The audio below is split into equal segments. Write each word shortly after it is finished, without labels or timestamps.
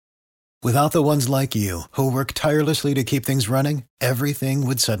Without the ones like you, who work tirelessly to keep things running, everything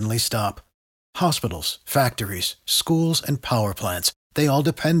would suddenly stop. Hospitals, factories, schools, and power plants, they all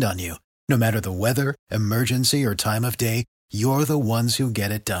depend on you. No matter the weather, emergency, or time of day, you're the ones who get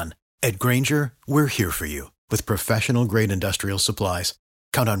it done. At Grainger, we're here for you with professional-grade industrial supplies.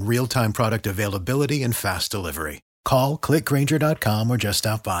 Count on real-time product availability and fast delivery. Call, clickgrainger.com, or just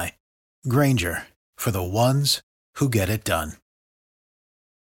stop by. Grainger, for the ones who get it done.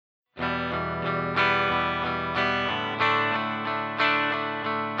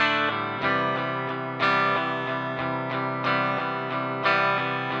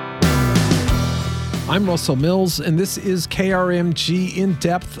 I'm Russell Mills, and this is KRMG In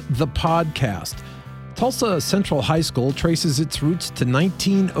Depth, the podcast. Tulsa Central High School traces its roots to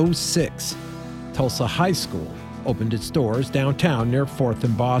 1906. Tulsa High School opened its doors downtown near 4th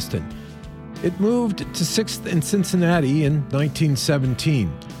and Boston. It moved to Sixth and Cincinnati in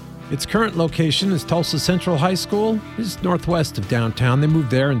 1917. Its current location is Tulsa Central High School, is northwest of downtown. They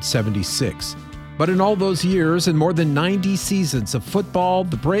moved there in 76. But in all those years and more than 90 seasons of football,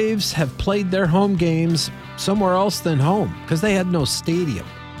 the Braves have played their home games somewhere else than home because they had no stadium,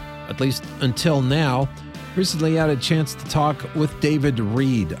 at least until now. Recently, I had a chance to talk with David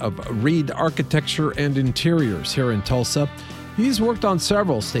Reed of Reed Architecture and Interiors here in Tulsa. He's worked on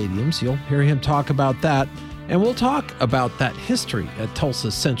several stadiums. You'll hear him talk about that. And we'll talk about that history at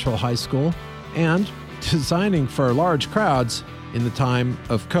Tulsa Central High School and designing for large crowds in the time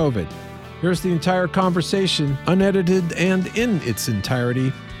of COVID. Here's the entire conversation, unedited and in its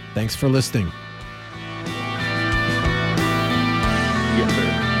entirety. Thanks for listening. Yes,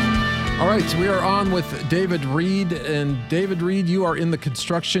 sir. All right, so we are on with David Reed. And David Reed, you are in the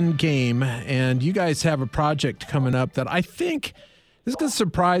construction game, and you guys have a project coming up that I think is going to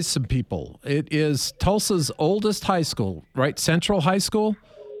surprise some people. It is Tulsa's oldest high school, right? Central High School?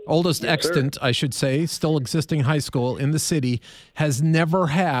 Oldest extant, I should say, still existing high school in the city, has never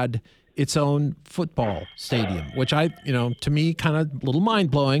had its own football stadium, which to me, kind of a little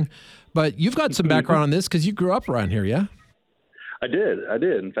mind-blowing. But you've got some background on this because you grew up around here, yeah? I did.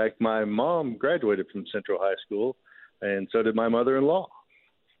 In fact, my mom graduated from Central High School, and so did my mother-in-law.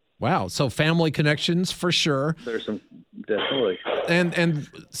 Wow. So family connections for sure. There's some, definitely. And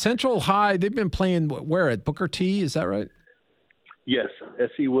Central High, they've been playing where, at Booker T? Is that right? Yes,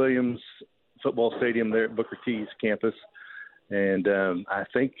 S.E. Williams football stadium there at Booker T's campus. And I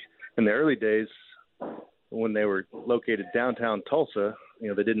think in the early days, when they were located downtown Tulsa,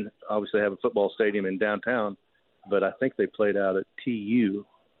 they didn't obviously have a football stadium in downtown, but I think they played out at TU.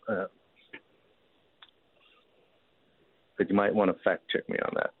 But you might want to fact check me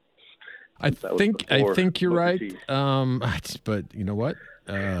on that. I think you're right. But you know what?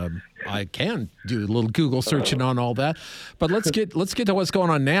 I can do a little Google searching on all that. But let's get to what's going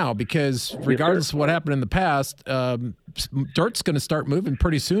on now, because regardless of what happened in the past, dirt's going to start moving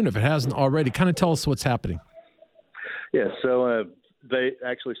pretty soon if it hasn't already. Kind of tell us what's happening. Yeah, so they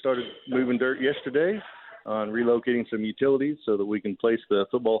actually started moving dirt yesterday on relocating some utilities so that we can place the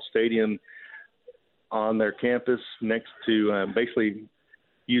football stadium on their campus next to basically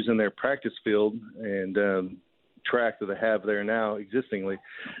using their practice field and track that they have there now existingly.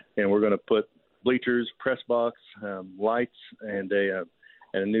 And we're going to put bleachers, press box, lights, and a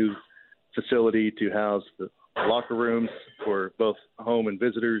new facility to house the locker rooms for both home and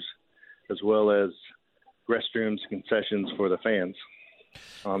visitors, as well as restrooms, concessions for the fans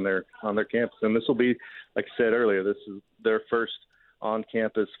on their campus. And this will be, like I said earlier, this is their first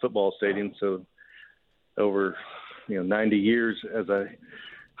on-campus football stadium. So over 90 years as a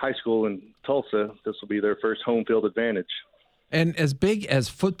high school in Tulsa, this will be their first home field advantage. And as big as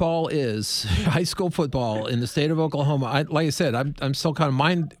football is, high school football in the state of Oklahoma, like I said, I'm still kind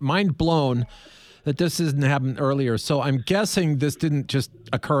of mind blown that this didn't happen earlier. So I'm guessing this didn't just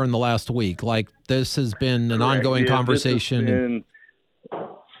occur in the last week. Like, this has been an ongoing conversation. This has been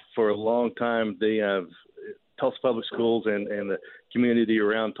for a long time. They have Tulsa Public Schools and the community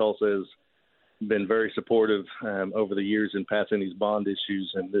around Tulsa has been very supportive over the years in passing these bond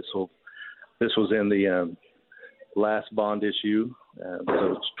issues, and this was in the last bond issue.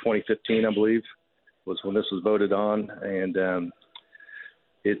 So it's 2015, I believe, was when this was voted on, and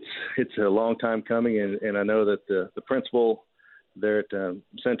it's a long time coming, and I know that the principal there at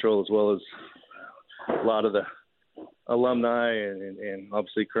Central, as well as a lot of the alumni and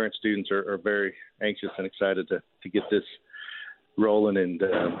obviously current students are very anxious and excited to get this rolling and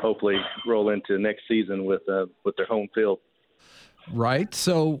hopefully roll into next season with their home field. Right.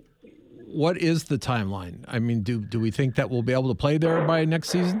 So what is the timeline? I mean, do we think that we'll be able to play there by next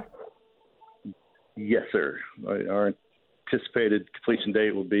season? Yes, sir. Our anticipated completion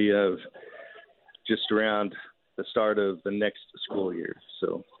date will be of just around the start of the next school year.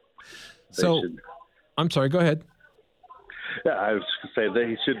 So I'm sorry, go ahead. Yeah, I was going to say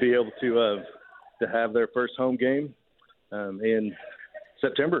they should be able to have their first home game in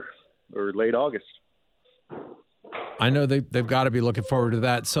September or late August. I know they've got to be looking forward to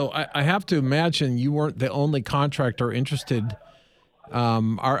that. So I have to imagine you weren't the only contractor interested.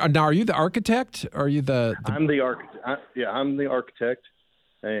 Are you the architect? Or are you the? I'm the architect. I'm the architect,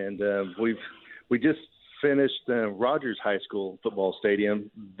 and we just finished Rogers High School football stadium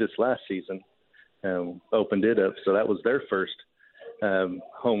this last season. Opened it up, so that was their first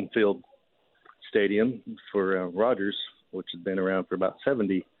home field stadium for Rogers, which has been around for about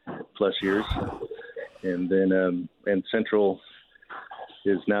 70 plus years. And then and Central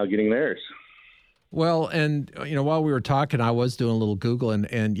is now getting theirs. Well, and while we were talking, I was doing a little Google,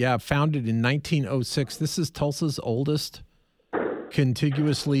 and yeah, founded in 1906. This is Tulsa's oldest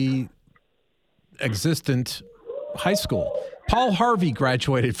contiguously existent high school. Paul Harvey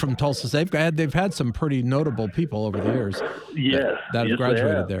graduated from Tulsa. They've had some pretty notable people over the years that have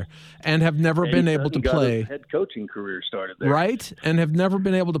graduated there and have never been able to play. His head coaching career started there, right? And have never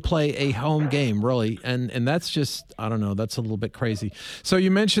been able to play a home game, really. And that's just, I don't know, that's a little bit crazy. So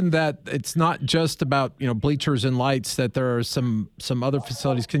you mentioned that it's not just about bleachers and lights; that there are some other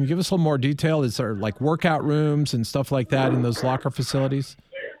facilities. Can you give us a little more detail? Is there like workout rooms and stuff like that in those locker facilities?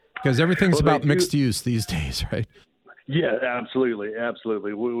 Because everything's about mixed use these days, right? Yeah, absolutely.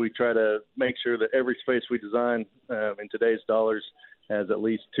 We try to make sure that every space we design in today's dollars has at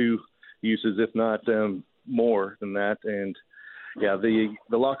least two uses, if not more than that. And yeah,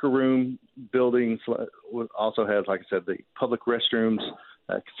 the locker room buildings also has, like I said, the public restrooms,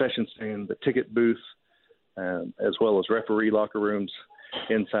 concession stand, the ticket booth, as well as referee locker rooms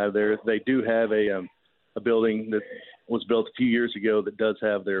inside there. They do have a building that was built a few years ago that does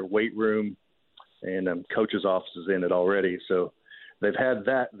have their weight room and coaches' offices in it already. So they've had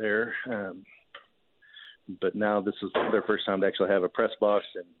that there. But now this is their first time to actually have a press box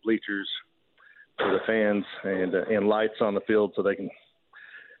and bleachers for the fans and lights on the field so they can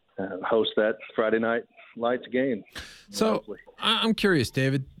host that Friday night lights game. So hopefully. I'm curious,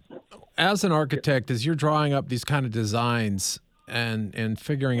 David, as an architect, as you're drawing up these kind of designs and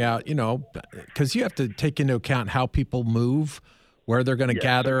figuring out, because you have to take into account how people move, where they're going to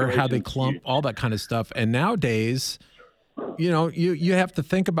gather, how they clump, all that kind of stuff. And nowadays, you have to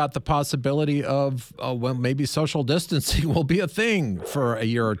think about the possibility of, maybe social distancing will be a thing for a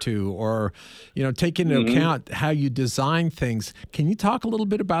year or two, or, take into account how you design things. Can you talk a little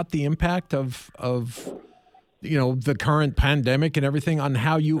bit about the impact of the current pandemic and everything on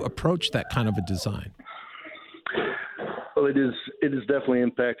how you approach that kind of a design? Well, it is definitely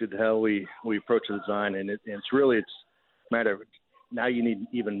impacted how we approach the design, and it's a matter of now you need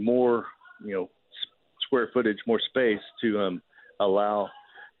even more, square footage, more space to allow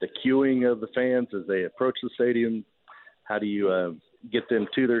the queuing of the fans as they approach the stadium. How do you get them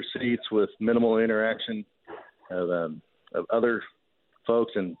to their seats with minimal interaction of other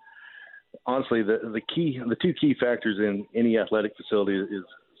folks? And honestly, the two key factors in any athletic facility is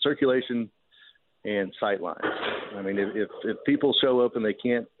circulation and sight lines. I mean, if people show up and they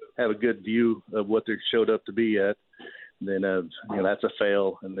can't have a good view of what they showed up to be at, then that's a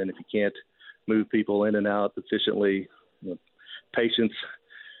fail. And then if you can't move people in and out efficiently, patience,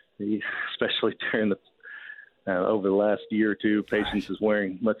 especially during the over the last year or two, patience is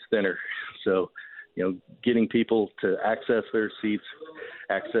wearing much thinner. So, getting people to access their seats,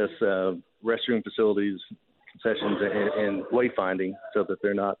 access restroom facilities, concessions, and wayfinding so that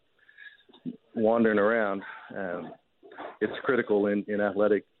they're not wandering around, it's critical in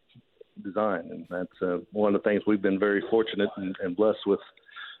athletic design, and that's one of the things we've been very fortunate and blessed with.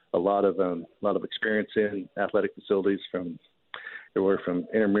 A lot of experience in athletic facilities, from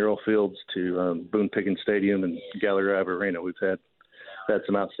intramural fields to Boone Pickens Stadium and Gallery Drive Arena. We've had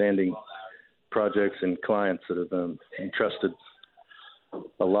some outstanding projects and clients that have entrusted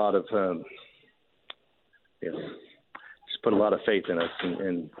a lot of just put a lot of faith in us,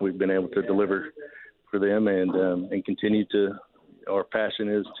 and we've been able to deliver for them and continue to. Our passion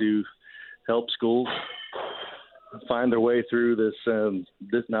is to help schools find their way through this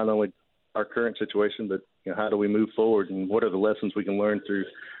not only our current situation, but how do we move forward, and what are the lessons we can learn through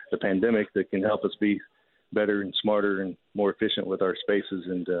the pandemic that can help us be better and smarter and more efficient with our spaces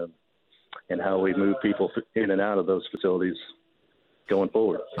and how we move people in and out of those facilities going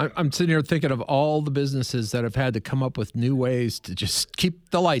forward. I'm sitting here thinking of all the businesses that have had to come up with new ways to just keep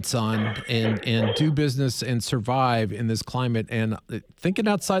the lights on and do business and survive in this climate. And thinking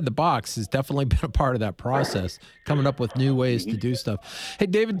outside the box has definitely been a part of that process, coming up with new ways to do stuff. Hey,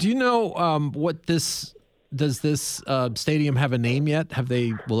 David, do you know does this stadium have a name yet?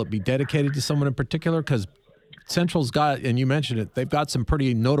 Will it be dedicated to someone in particular? Because Central's got, and you mentioned it, they've got some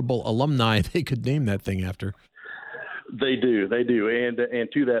pretty notable alumni they could name that thing after. They do. And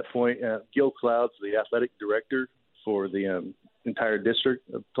to that point, Gil Clouds, the athletic director for the entire district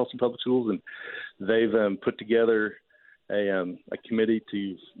of Tulsa Public Schools, and they've put together a committee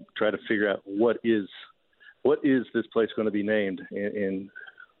to try to figure out what is this place going to be named and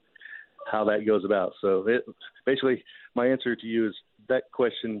how that goes about. So basically, my answer to you is that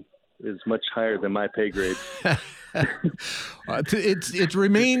question is much higher than my pay grade. It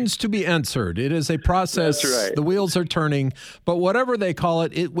remains to be answered. It is a process. That's right. The wheels are turning, but whatever they call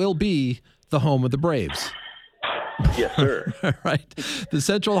it, it will be the home of the Braves. Yes, sir. Right. The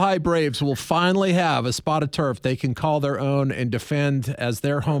Central High Braves will finally have a spot of turf they can call their own and defend as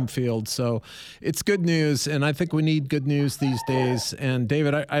their home field. So it's good news, and I think we need good news these days. And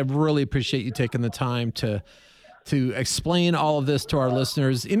David, I really appreciate you taking the time to explain all of this to our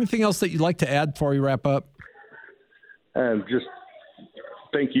listeners. Anything else that you'd like to add before we wrap up? Just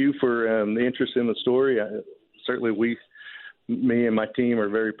thank you for the interest in the story. Certainly me and my team are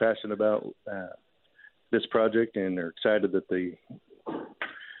very passionate about this project and are excited that the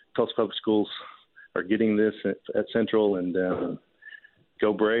Tulsa Public Schools are getting this at Central, and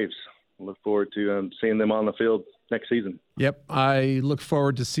go Braves. Look forward to seeing them on the field next season. Yep. I look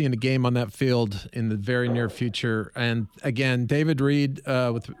forward to seeing a game on that field in the very near future. And again, David Reed,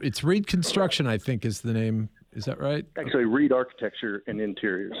 it's Reed Construction, I think is the name. Is that right? Actually, Reed Architecture and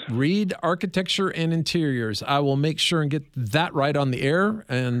Interiors. Reed Architecture and Interiors. I will make sure and get that right on the air.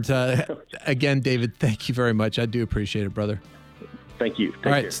 And again, David, thank you very much. I do appreciate it, brother. Thank you.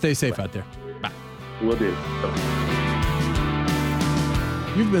 All right. Stay safe out there. Bye. Will do.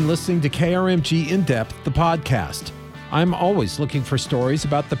 You've been listening to KRMG In Depth, the podcast. I'm always looking for stories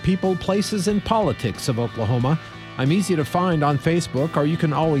about the people, places, and politics of Oklahoma. I'm easy to find on Facebook, or you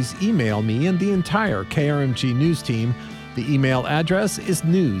can always email me and the entire KRMG News team. The email address is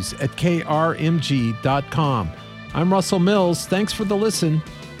news@krmg.com. I'm Russell Mills. Thanks for the listen.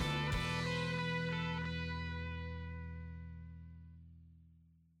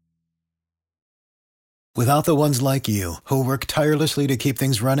 Without the ones like you, who work tirelessly to keep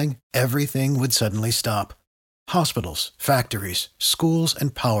things running, everything would suddenly stop. Hospitals, factories, schools,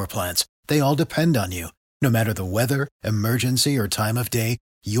 and power plants, they all depend on you. No matter the weather, emergency, or time of day,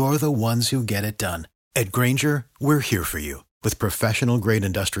 you're the ones who get it done. At Grainger, we're here for you with professional-grade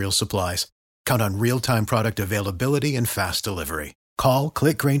industrial supplies. Count on real-time product availability and fast delivery. Call,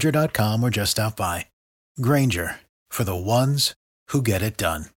 click Grainger.com, or just stop by. Grainger, for the ones who get it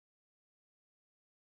done.